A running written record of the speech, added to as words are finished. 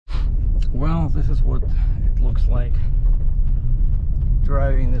Well, this is what it looks like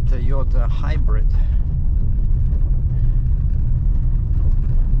driving the Toyota hybrid.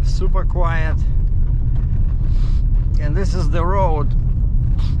 Super quiet, and this is the road.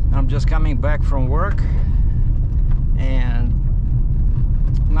 I'm just coming back from work, and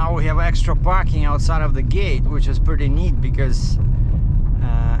now we have extra parking outside of the gate, which is pretty neat because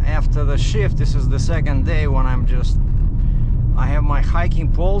after the shift, this is the second day when I have my hiking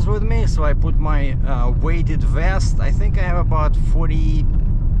poles with me, so I put my weighted vest. I think I have about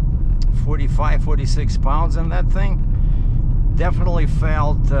 45, 46 pounds in that thing. Definitely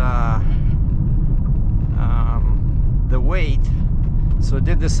felt the weight, so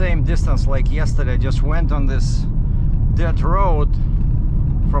did the same distance like yesterday. Just went on this dirt road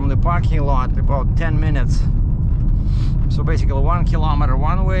from the parking lot about 10 minutes. So basically 1 kilometer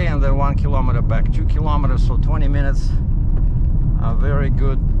one way and then 1 kilometer back, 2 kilometers, so 20 minutes. A very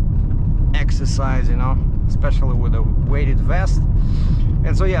good exercise, you know, especially with a weighted vest.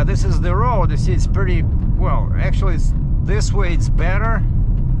 And so yeah, this is the road. You see, it's pretty well, actually this way it's better.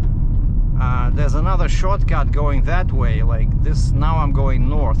 There's another shortcut going that way, like this. Now I'm going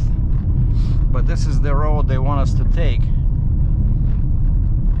north, but this is the road they want us to take.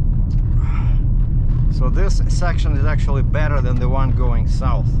 So this section is actually better than the one going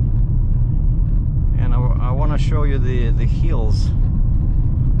south. And I want to show you the hills.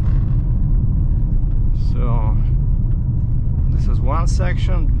 So this is one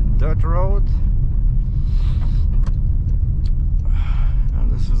section, dirt road, and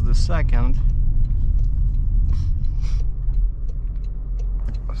this is the second.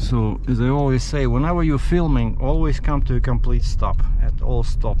 So as I always say, whenever you're filming, always come to a complete stop at all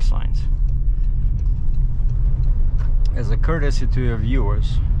stop signs, as a courtesy to your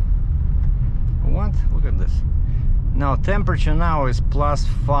viewers. What? Look at this. Now temperature now is plus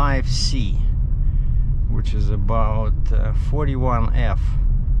 5 C, which is about 41 F,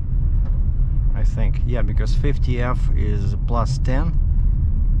 I think. Yeah, because 50 F is plus 10.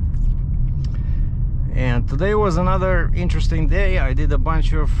 And today was another interesting day. I did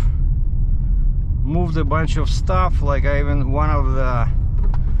moved a bunch of stuff. Like one of the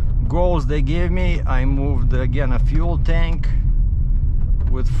goals they gave me, I moved again a fuel tank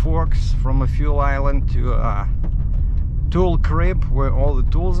with forks from a fuel island to a tool crib where all the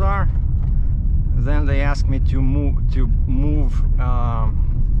tools are. Then they asked me to move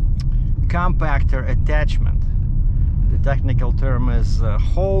compactor attachment. The technical term is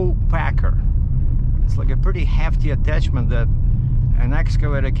hoe packer. It's like a pretty hefty attachment that an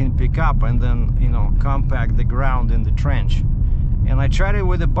excavator can pick up and then, you know, compact the ground in the trench. And I tried it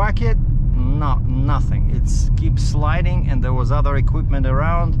with a bucket. Nothing. It keeps sliding, and there was other equipment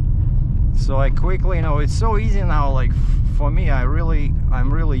around. So I quickly, you know, it's so easy now. Like for me, I'm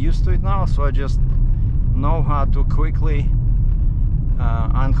really used to it now. So I just know how to quickly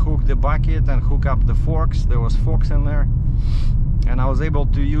unhook the bucket and hook up the forks. There was forks in there, and I was able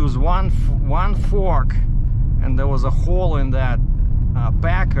to use one fork, and there was a hole in that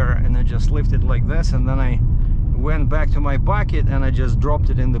packer, and I just lifted like this, and then I went back to my bucket and I just dropped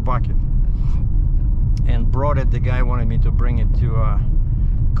it in the bucket and brought it. The guy wanted me to bring it to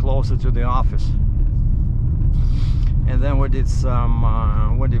closer to the office. And then we did some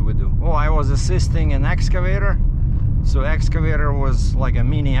what did we do? Oh, I was assisting an excavator. So excavator was like a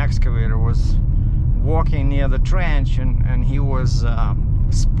mini excavator, was walking near the trench, and he was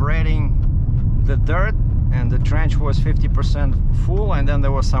spreading the dirt, and the trench was 50% full, and then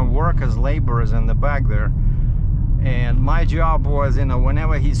there was some workers, laborers in the back there. And my job was, you know,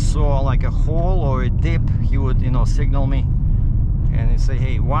 whenever he saw like a hole or a dip, he would, you know, signal me and he'd say,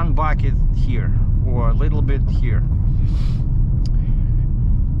 hey, one bucket here or a little bit here.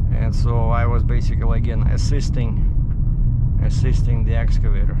 And so I was basically again assisting the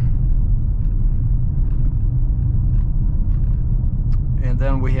excavator. And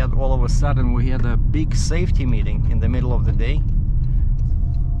then we had, all of a sudden, we had a big safety meeting in the middle of the day,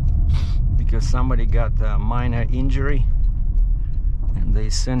 because somebody got a minor injury, and they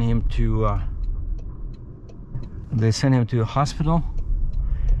sent him to a hospital.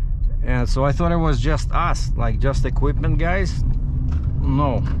 And so I thought it was just us, like just equipment guys.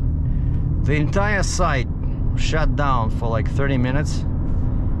 No, the entire site shut down for like 30 minutes,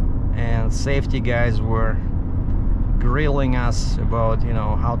 and safety guys were grilling us about, you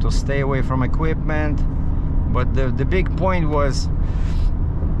know, how to stay away from equipment. But the big point was,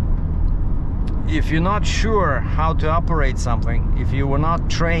 if you're not sure how to operate something, if you were not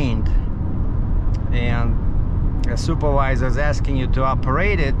trained, and a supervisor is asking you to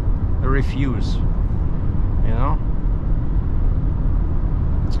operate it, refuse, you know.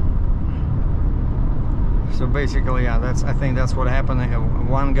 So basically, yeah, I think that's what happened.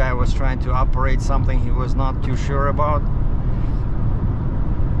 One guy was trying to operate something he was not too sure about.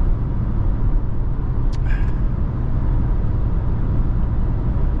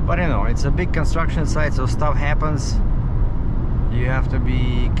 But you know, it's a big construction site, so stuff happens. You have to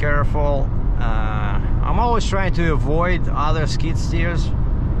be careful. I'm always trying to avoid other skid steers.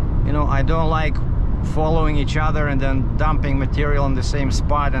 You know, I don't like following each other and then dumping material in the same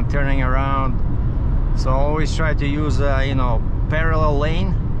spot and turning around. So I always try to use a, you know, parallel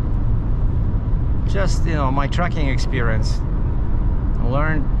lane. Just, you know, my trucking experience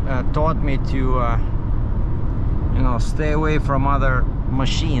taught me to you know, stay away from other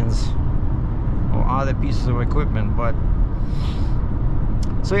machines or other pieces of equipment. But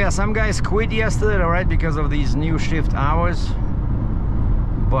so yeah, some guys quit yesterday, alright, because of these new shift hours,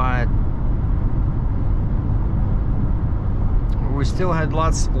 but we still had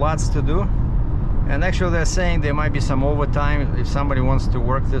lots to do. And actually they're saying there might be some overtime if somebody wants to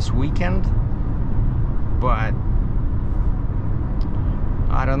work this weekend, but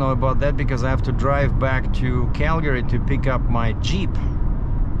I don't know about that because I have to drive back to Calgary to pick up my Jeep,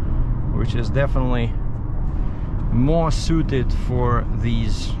 which is definitely more suited for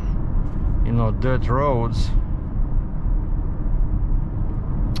these, you know, dirt roads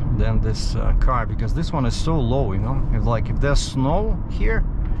than this car, because this one is so low, you know. It's like if there's snow here,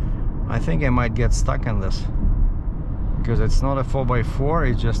 I think I might get stuck in this, because it's not a 4x4,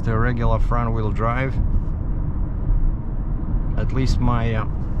 it's just a regular front-wheel drive. At least my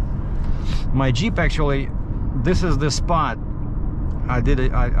my Jeep, actually, this is the spot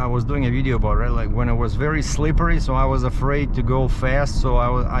I was doing a video about, right? Like when it was very slippery, so I was afraid to go fast, so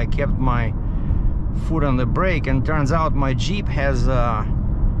I kept my foot on the brake. And turns out my Jeep has a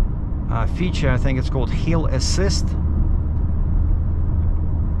feature, I think it's called hill assist,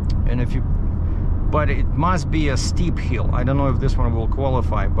 and but it must be a steep hill. I don't know if this one will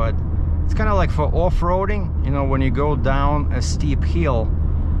qualify, but it's kind of like for off-roading, you know, when you go down a steep hill,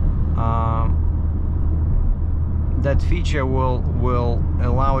 that feature will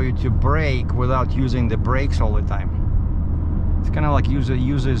allow you to brake without using the brakes all the time. It's kind of like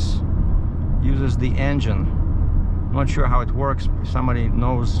uses the engine. Not sure how it works. If somebody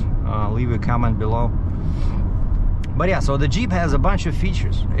knows, leave a comment below. But yeah, so the Jeep has a bunch of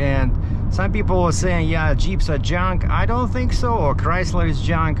features, and some people are saying, yeah, Jeeps are junk. I don't think so, or Chrysler is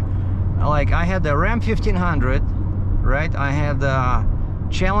junk. Like I had the Ram 1500, right? I had the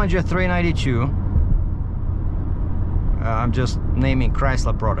Challenger 392. I'm just naming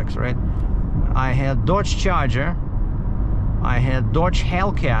Chrysler products, right? I had Dodge Charger. I had Dodge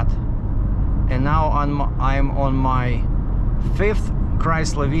Hellcat, and now I'm on my 5th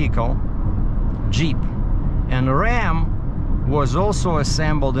Chrysler vehicle, Jeep. And Ram was also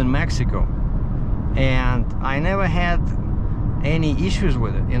assembled in Mexico, and I never had any issues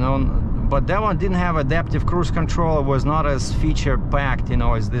with it, you know. But that one didn't have adaptive cruise control. It was not as feature packed, you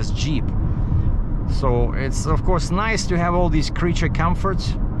know, as this Jeep. So it's of course nice to have all these creature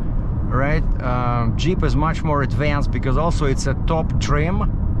comforts, right? Jeep is much more advanced because also it's a top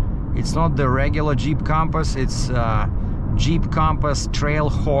trim. It's not the regular Jeep Compass, it's Jeep Compass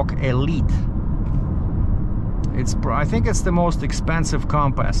Trailhawk Elite. I think it's the most expensive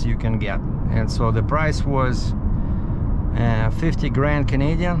Compass you can get, and so the price was 50 grand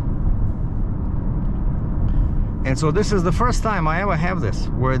Canadian. And so this is the first time I ever have this,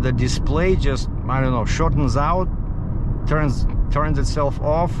 where the display just, I don't know, shortens out, turns itself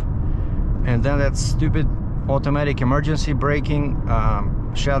off, and then that stupid automatic emergency braking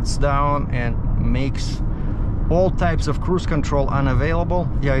shuts down and makes all types of cruise control unavailable.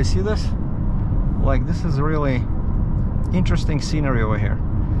 Yeah, you see this? Like, this is really interesting scenery over here.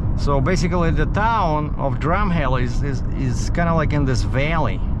 So basically the town of Drumheller is kind of like in this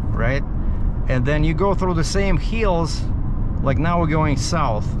valley, right? And then you go through the same hills, like now we're going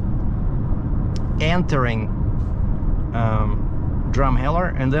south, entering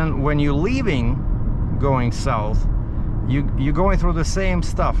Drumheller, and then when you're leaving, going south, you're going through the same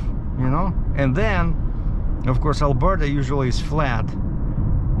stuff, you know. And then, of course, Alberta usually is flat,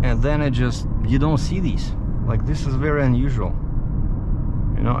 and then you don't see these. Like, this is very unusual,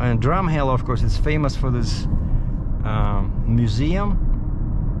 you know. And Drumheller, of course, is famous for this museum.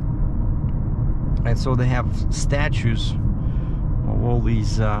 And so they have statues of all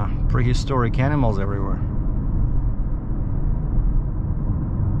these prehistoric animals everywhere.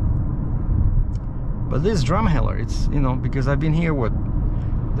 But this Drumheller, it's, you know, because I've been here,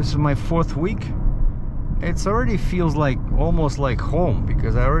 this is my 4th week. It already feels like almost like home,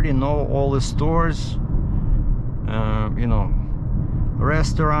 because I already know all the stores, you know,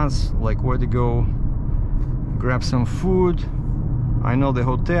 restaurants, like where to go grab some food. I know the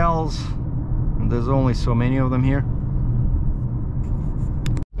hotels, and there's only so many of them here.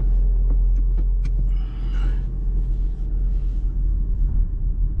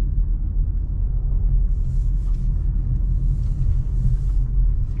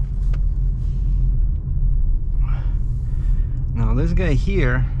 Now this guy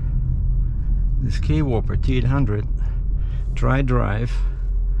here, this K-Warper T800 tri-drive,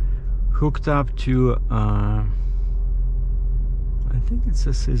 hooked up to I think it's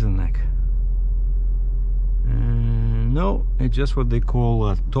a scissor neck. No, it's just what they call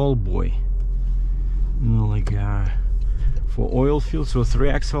a tall boy, you know, like for oil fields. So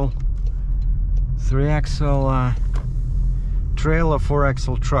three-axle trailer,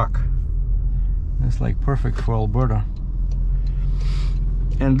 4-axle truck. That's like perfect for Alberta.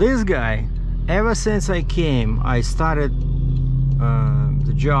 And this guy, ever since I came, I started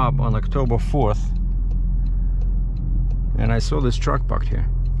the job on October 4th, and I saw this truck parked here,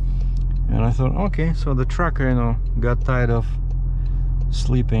 and I thought, okay, so the trucker, you know, got tired of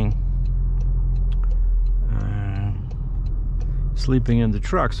sleeping in the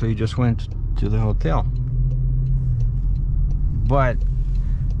truck, so he just went to the hotel. But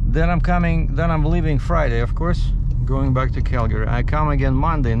then I'm leaving Friday, of course, going back to Calgary. I come again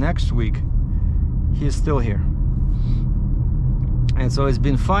Monday next week. He's still here. And so it's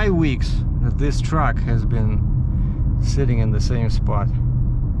been 5 weeks that this truck has been sitting in the same spot.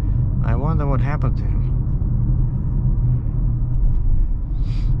 I wonder what happened to him.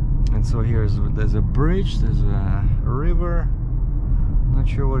 And so there's a bridge, there's a river, not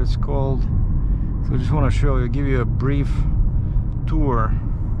sure what it's called. So I just want to show you, give you a brief tour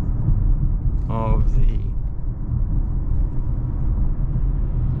of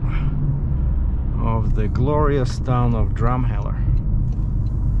the glorious town of Drumheller.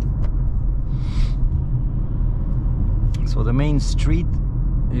 So the main street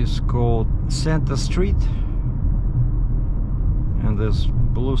is called Center Street, and there's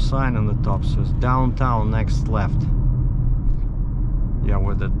blue sign on the top says downtown next left. Yeah,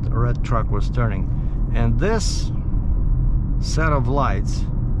 where the red truck was turning. And this set of lights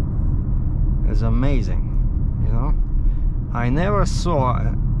is amazing, you know. I never saw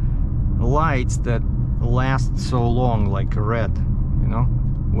lights that last so long, like red, you know.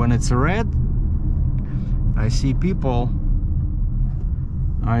 When it's red, I see people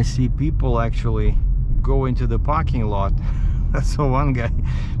actually go into the parking lot. I saw one guy,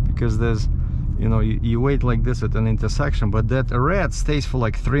 because there's, you know, you wait like this at an intersection, but that red stays for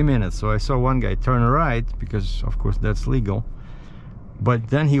like 3 minutes. So I saw one guy turn right, because of course that's legal, but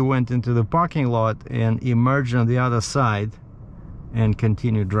then he went into the parking lot and emerged on the other side and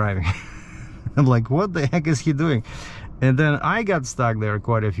continued driving. I'm like, what the heck is he doing? And then I got stuck there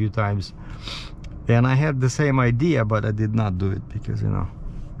quite a few times, and I had the same idea, but I did not do it because, you know,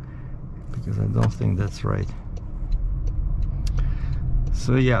 because I don't think that's right.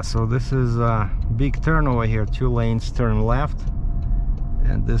 So yeah, so this is a big turn over here, 2 lanes, turn left,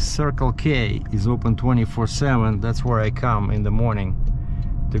 and this Circle K is open 24/7. That's where I come in the morning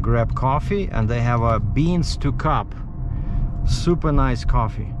to grab coffee, and they have a beans to cup, super nice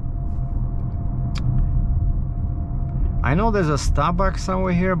coffee. I know there's a Starbucks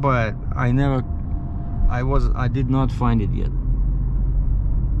somewhere here, but I did not find it yet.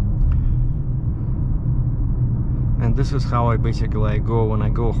 And this is how I go when I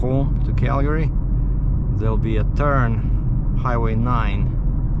go home to Calgary. There'll be a turn, Highway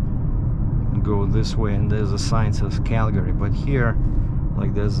 9, go this way, and there's a sign that says Calgary. But here,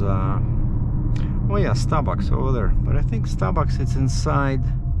 like, there's oh yeah, Starbucks over there. But I think Starbucks, it's inside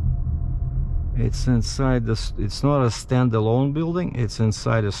this. It's not a standalone building, it's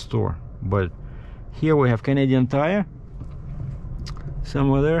inside a store. But here we have Canadian Tire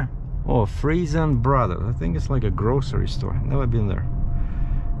somewhere there. Oh, Friesen Brothers. I think it's like a grocery store. Never been there.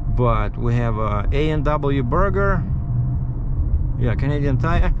 But we have a A&W Burger. Yeah, Canadian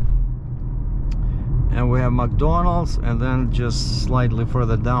Tire. And we have McDonald's, and then just slightly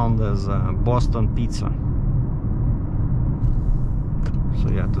further down there's Boston Pizza. So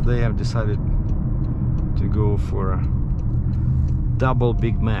yeah, today I've decided to go for a double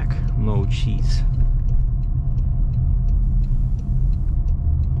Big Mac, no cheese.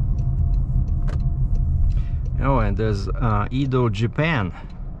 Oh, and there's Edo Japan.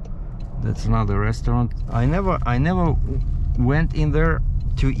 That's another restaurant. I never went in there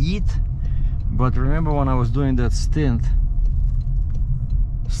to eat, but remember when I was doing that stunt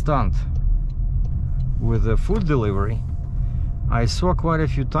with the food delivery, I saw quite a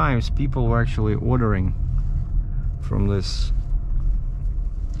few times people were actually ordering from this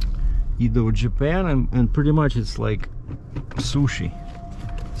Japan, and pretty much it's like sushi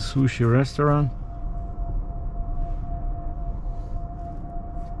restaurant.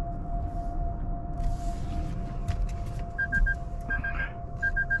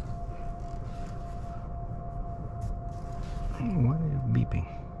 What are you beeping?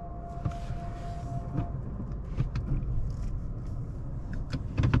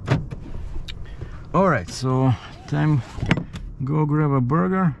 All right, so time go grab a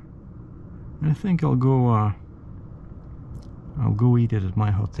burger. I think I'll go eat it at my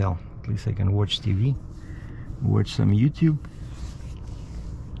hotel. At least I can watch TV, watch some YouTube.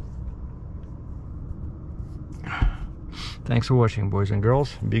 Thanks for watching, boys and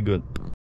girls. Be good.